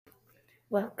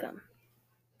Welcome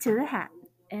to the Hat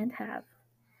and Have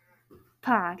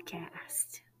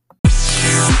podcast.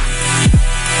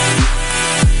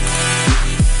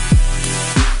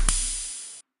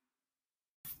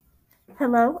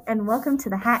 Hello and welcome to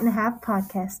the Hat and Have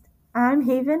podcast. I'm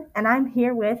Haven and I'm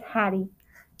here with Hattie.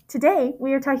 Today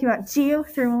we are talking about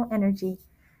geothermal energy,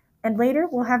 and later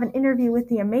we'll have an interview with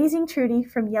the amazing Trudy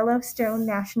from Yellowstone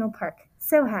National Park.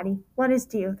 So Hattie, what is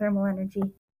geothermal energy?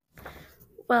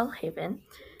 Well, Haven,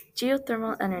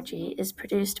 geothermal energy is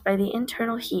produced by the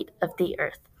internal heat of the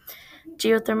Earth.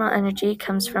 Geothermal energy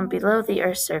comes from below the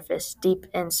Earth's surface, deep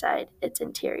inside its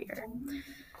interior.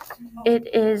 It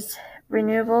is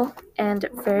renewable and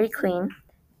very clean,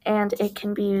 and it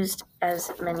can be used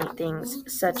as many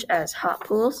things, such as hot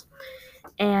pools,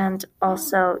 and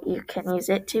also you can use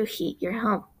it to heat your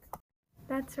home.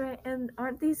 That's right, and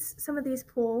aren't some of these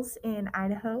pools in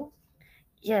Idaho?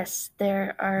 Yes,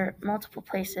 there are multiple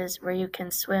places where you can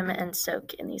swim and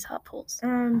soak in these hot pools.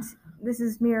 And this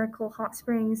is Miracle Hot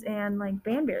Springs and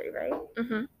Banbury, right?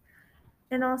 Mm-hmm.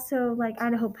 And also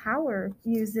Idaho Power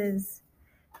uses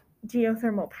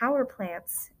geothermal power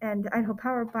plants, and Idaho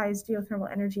Power buys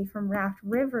geothermal energy from Raft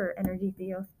River Energy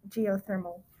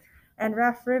Geothermal. And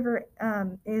Raft River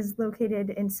is located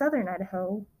in southern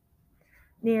Idaho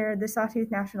near the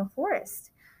Sawtooth National Forest.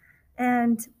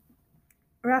 And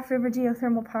Raft River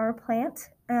Geothermal Power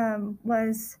Plant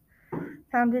was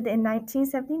founded in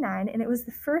 1979, and it was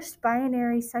the first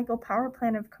binary cycle power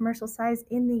plant of commercial size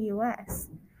in the U.S.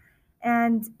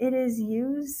 And it is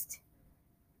used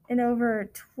in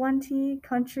over 20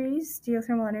 countries,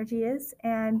 geothermal energy is,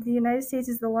 and the United States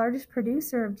is the largest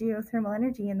producer of geothermal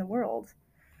energy in the world.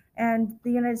 And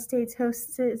the United States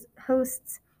hosts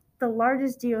the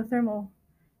largest geothermal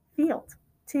field,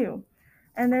 too.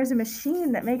 And there's a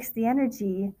machine that makes the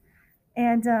energy,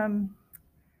 and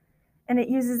it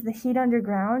uses the heat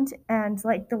underground and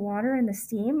the water and the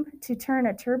steam to turn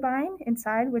a turbine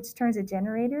inside, which turns a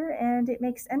generator, and it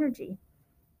makes energy.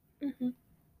 Mm-hmm.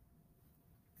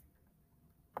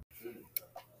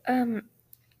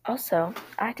 Also,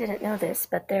 I didn't know this,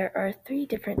 but there are 3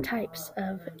 different types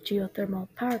of geothermal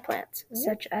power plants,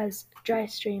 such as dry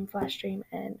stream, flash stream,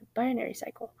 and binary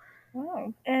cycle.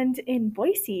 Wow. And in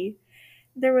Boise,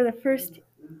 there were the first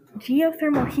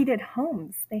geothermal heated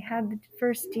homes. They had the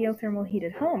first geothermal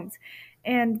heated homes.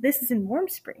 And this is in Warm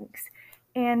Springs.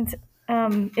 And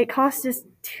it cost us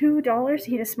 $2 to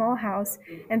heat a small house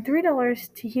and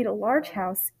 $3 to heat a large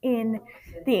house in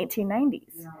the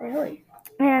 1890s. Really?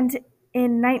 And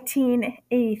in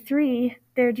 1983,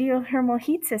 their geothermal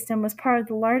heat system was part of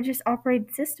the largest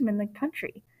operated system in the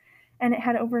country. And it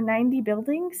had over 90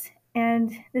 buildings.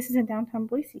 And this is in downtown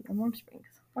Boise in Warm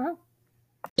Springs. Wow.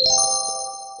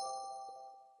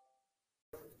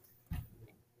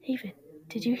 Haven,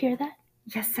 did you hear that?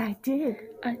 Yes, I did.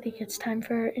 I think it's time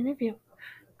for our interview.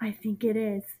 I think it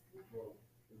is.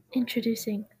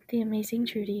 Introducing the amazing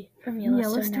Trudy from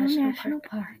Yellowstone National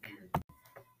Park.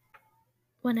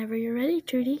 Whenever you're ready,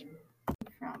 Trudy.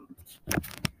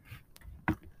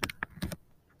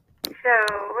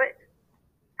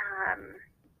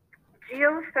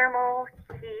 Geothermal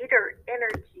heat or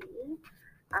energy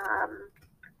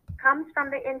comes from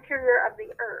the interior of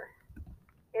the Earth.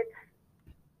 It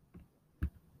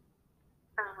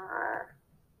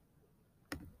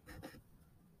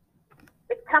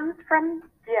comes from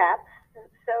depth,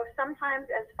 so sometimes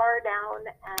as far down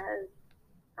as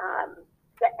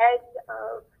the edge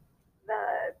of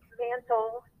the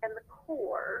mantle and the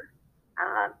core.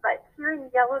 But here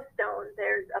in Yellowstone,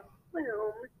 there's a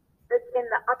plume that's in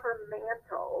the upper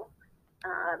mantle,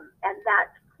 and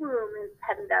that plume is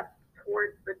headed up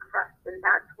towards the crust, and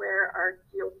that's where our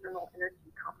geothermal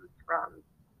energy comes from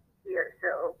here.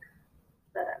 So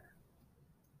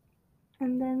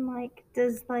and then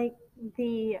does the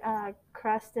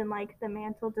crust and the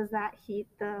mantle, does that heat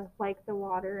the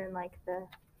water and the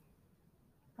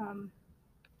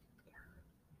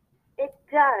It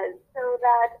does. So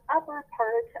that upper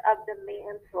part of the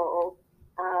mantle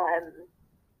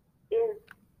is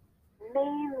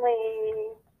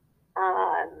mainly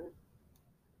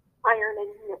iron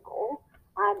and nickel,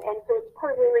 and so it's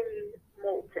partly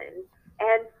molten.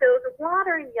 And so the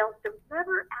water in Yellowstone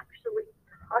never actually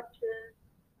touches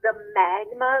the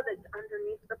magma that's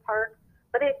underneath the park,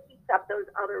 but it heats up those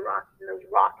other rocks, and those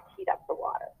rocks heat up the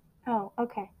water. Oh,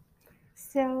 okay.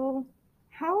 So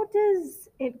how does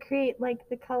it create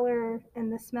the color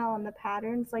and the smell and the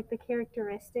patterns, the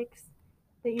characteristics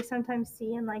that you sometimes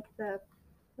see in the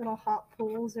little hot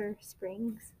pools or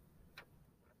springs?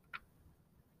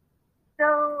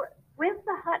 So with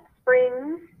the hot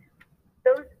springs,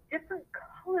 those different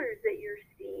colors that you're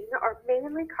seeing are mainly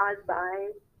mainly caused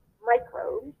by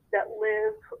microbes that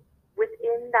live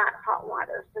within that hot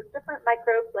water. So different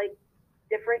microbes like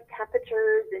different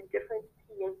temperatures and different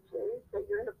pHs. So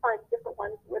you're going to find different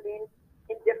ones living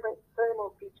in different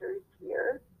thermal features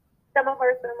here. Some of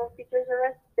our thermal features are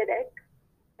acidic,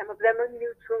 some of them are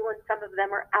neutral, and some of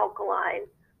them are alkaline.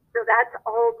 So that's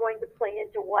all going to play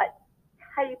into what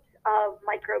types of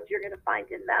microbes you're going to find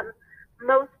in them.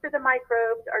 Most of the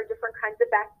microbes are different kinds of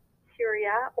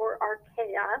bacteria or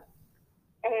archaea,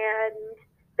 and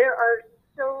there are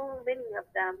so many of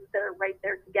them that are right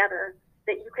there together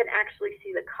that you can actually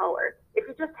see the color. If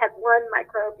you just had one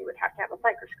microbe, you would have to have a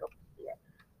microscope to see it.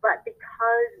 But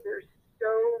because there's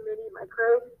so many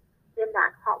microbes in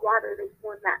that hot water, they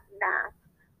form that mass,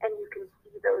 and you can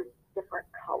see those different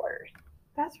colors.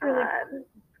 That's really cool.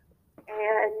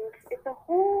 And it's a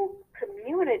whole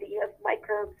community of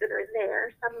microbes that are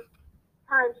there.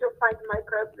 Sometimes you'll find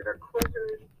microbes that are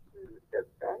closer to the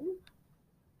vent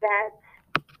that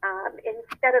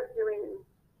instead of doing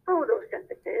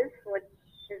photosynthesis, which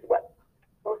is what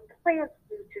most plants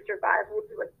do to survive, will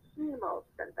do a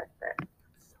chemosynthesis.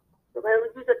 So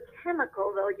they'll use a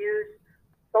chemical, they'll use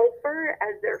sulfur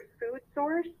as their food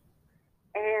source,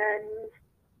 and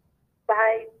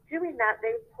by doing that,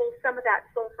 they pull some of that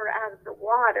sulfur out of the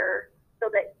water so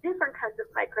that different kinds of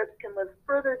microbes can live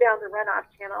further down the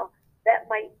runoff channel that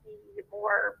might be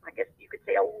more, I guess you could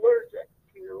say, allergic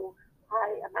to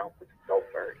high amounts of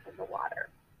sulfur in the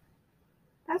water.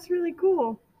 That's really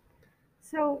cool.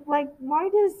 So, like, why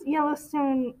does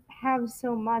Yellowstone have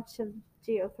so much of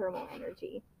geothermal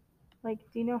energy? Like,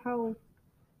 do you know how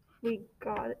we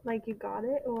got it? Like, you got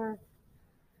it, or?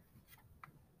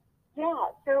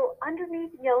 Yeah, so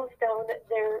underneath Yellowstone,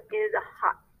 there is a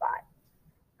hot spot.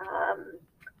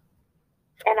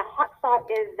 And a hot spot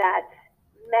is that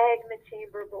magma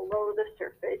chamber below the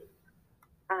surface.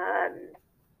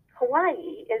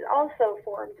 Hawaii is also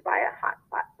formed by a hot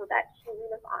spot. So that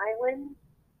chain of islands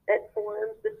that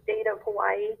forms the state of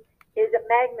Hawaii is a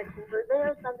magma chamber. There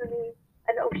it's underneath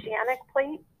an oceanic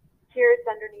plate. Here it's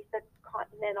underneath a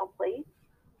continental plate.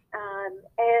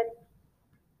 And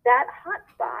that hot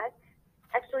spot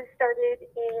actually started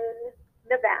in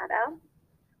Nevada,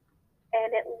 and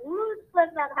it looks like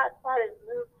that hot spot has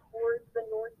moved towards the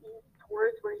northeast,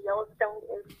 towards where Yellowstone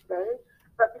is today.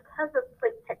 But because of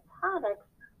plate tectonics,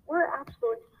 we're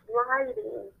actually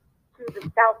sliding to the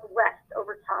southwest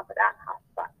over top of that hot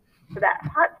spot. So that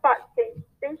hot spot stays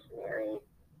stationary,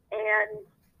 and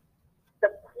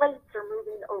the plates are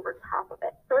moving over top of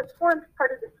it. So it forms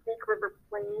part of the Snake River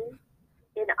Plain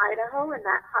in Idaho, and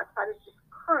that hot spot is just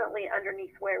currently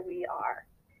underneath where we are.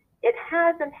 It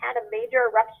hasn't had a major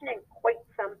eruption in quite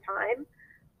some time.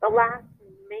 The last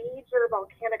major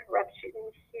volcanic eruption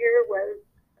here was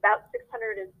about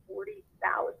 640,000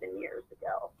 years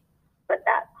ago. But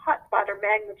that hot spot or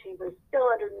magma chamber is still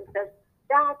underneath us.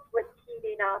 That's what's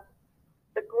heating up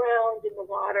the ground and the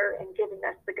water and giving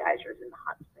us the geysers and the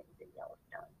hot springs in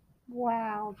Yellowstone.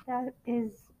 Wow, that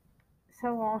is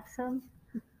so awesome.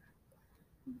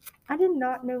 I did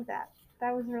not know that.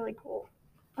 That was really cool.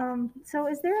 So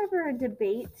is there ever a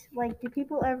debate? Like, do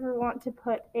people ever want to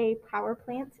put a power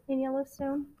plant in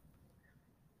Yellowstone?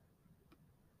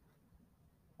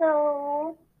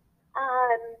 So,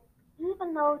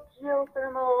 even though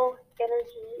geothermal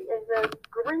energy is a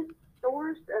great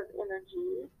source of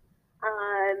energy,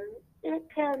 it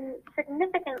can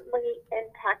significantly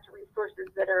impact resources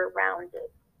that are around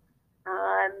it.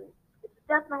 It's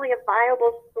definitely a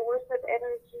viable source of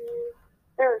energy.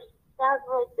 There are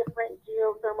several different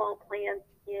geothermal plants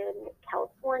in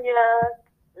California.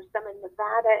 There's some in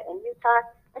Nevada and Utah.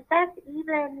 In fact,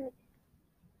 even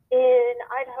in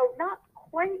Idaho, not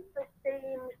quite the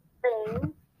same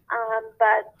thing,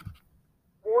 but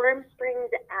Warm Springs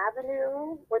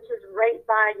Avenue, which is right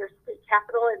by your state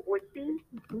capitol in Boise,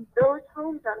 those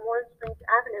homes on Warm Springs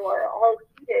Avenue are all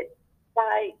heated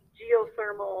by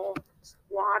geothermal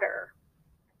water.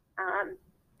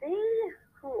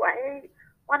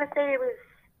 I want to say it was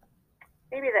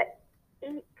maybe the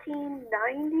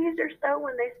 1890s or so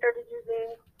when they started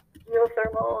using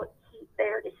geothermal heat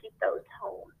there to heat those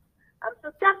homes. So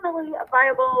definitely a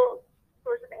viable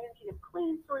source of energy, a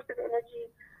clean source of energy,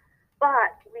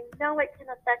 but we know it can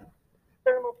affect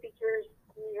thermal features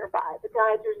nearby. The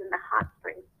geysers and the hot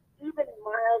springs, even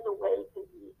miles away, can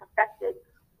be affected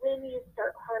when you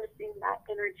start harnessing that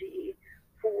energy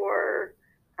for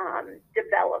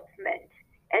development.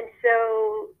 And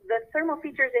so the thermal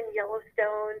features in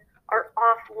Yellowstone are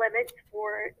off limits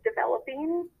for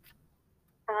developing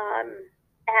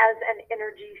as an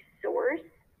energy source.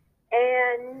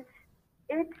 And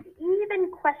it's even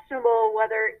questionable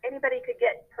whether anybody could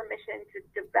get permission to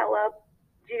develop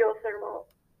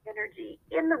geothermal energy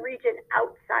in the region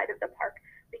outside of the park,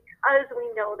 because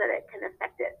we know that it can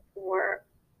affect it for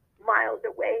miles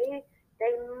away.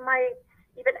 They might,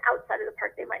 even outside of the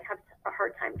park, they might have a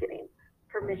hard time getting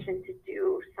permission to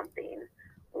do something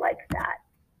like that.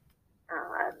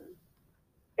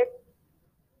 It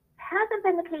hasn't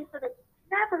been the case that it's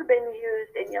never been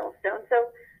used in Yellowstone,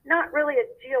 so not really a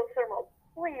geothermal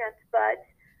plant, but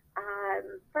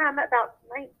from about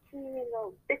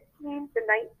 1915 to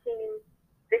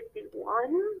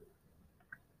 1951,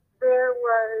 there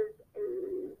was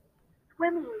a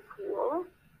swimming pool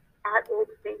at Old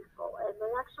Faithful, and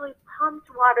they actually pumped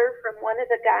water from one of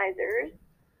the geysers,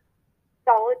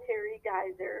 Solitary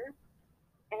Geyser,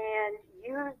 and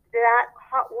used that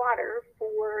hot water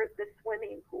for the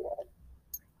swimming pool.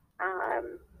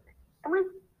 It was,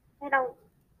 in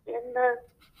the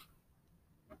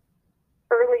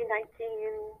early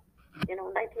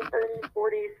 1930s,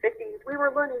 40s, 50s, we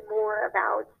were learning more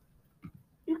about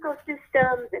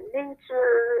ecosystems and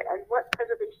nature and what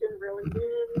preservation really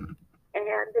means,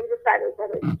 and they decided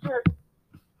that it just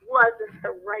wasn't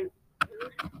the right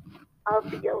use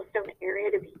of the Yellowstone area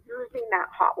to be using that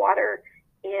hot water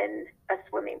in a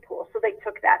swimming pool. So they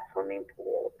took that swimming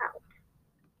pool out.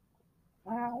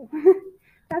 Wow.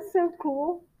 That's so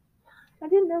cool. I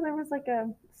didn't know there was like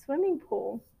a swimming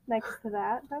pool next to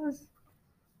that. That was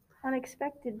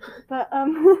unexpected. But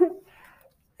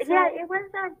Yeah, it was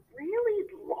a really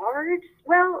large,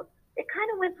 well, it kind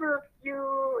of went through a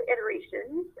few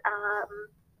iterations.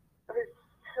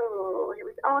 It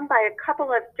was owned by a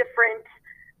couple of different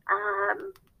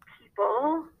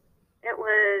people. It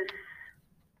was,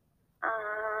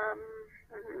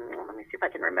 let me see if I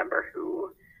can remember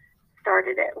who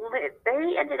started it.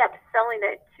 They ended up selling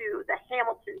it to the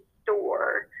Hamilton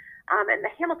store, and the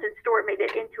Hamilton store made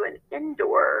it into an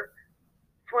indoor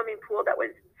swimming pool that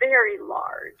was very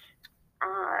large.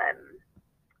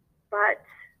 But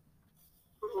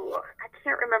I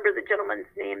can't remember the gentleman's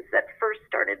names that first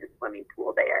started the swimming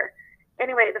pool there.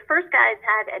 Anyway, the first guys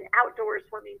had an outdoor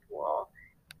swimming pool.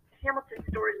 Hamilton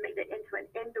stores made it into an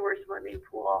indoor swimming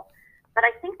pool, but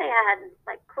I think they had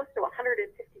like close to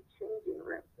 150 changing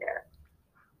rooms there.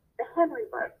 The Henry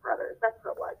Brothers, that's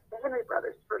what it was. The Henry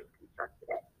Brothers first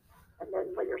constructed it, and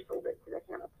then later sold it to the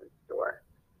Hamilton store.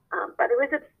 But it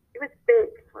was a big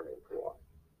swimming pool.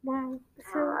 wow.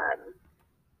 So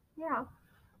yeah,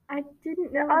 I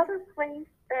didn't The know. other place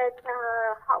that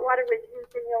hot water was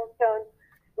used in Yellowstone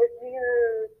was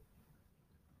near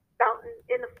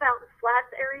in the Fountain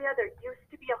Flats area. There used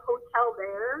to be a hotel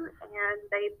there, and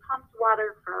they pumped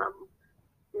water from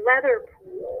Leather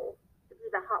Pool to be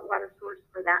the hot water source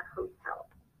for that hotel.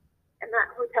 And that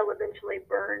hotel eventually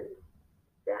burned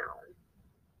down.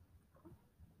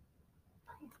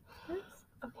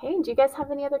 Okay, do you guys have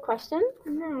any other questions?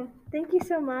 No, thank you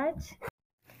so much.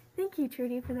 Thank you,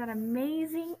 Trudy, for that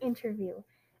amazing interview.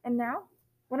 And now,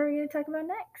 what are we going to talk about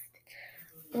next?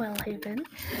 Well, Haven,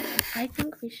 I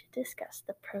think we should discuss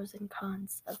the pros and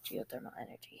cons of geothermal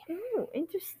energy. Ooh,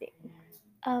 interesting.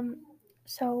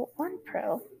 So one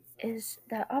pro is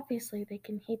that obviously they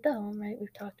can heat the home, right?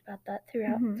 We've talked about that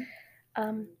throughout,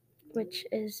 which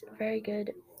is very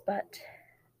good, but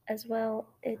as well,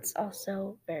 it's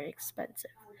also very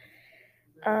expensive.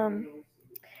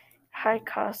 High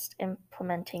cost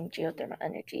implementing geothermal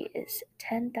energy is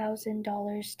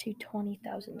 $10,000 to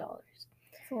 $20,000.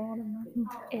 That's a lot of money.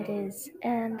 It is,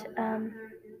 and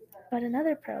but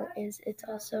another pro is it's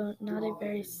also not a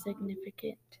very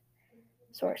significant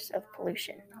source of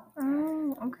pollution.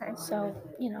 Oh, okay. So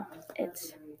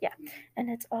it's and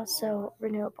it's also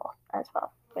renewable as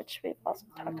well, which we've also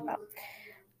talked about.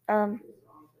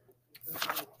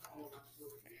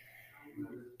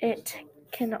 It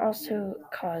can also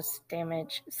cause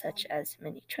damage such as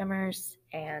mini tremors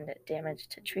and damage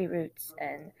to tree roots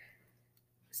and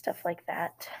stuff like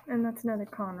that. And that's another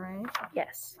con, right?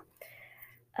 Yes.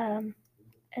 And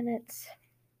it's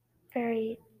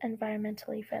very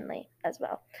environmentally friendly as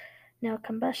well. No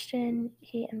combustion,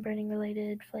 heat and burning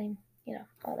related, flame,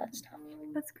 all that stuff.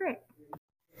 That's great.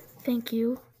 Thank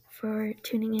you for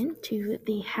tuning in to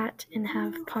the Hat and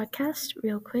Have podcast.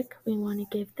 Real quick, we want to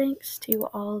give thanks to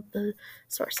all the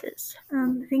sources.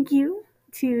 Thank you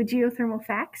to Geothermal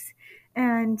Facts,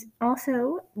 and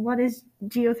also what is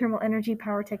geothermal energy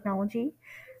power technology.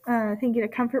 Thank you to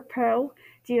Comfort Pro,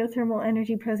 Geothermal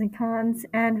Energy Pros and Cons,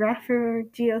 and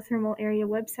Radford Geothermal Area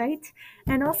website,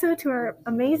 and also to our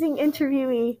amazing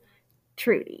interviewee,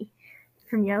 Trudy,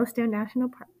 from Yellowstone National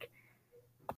Park.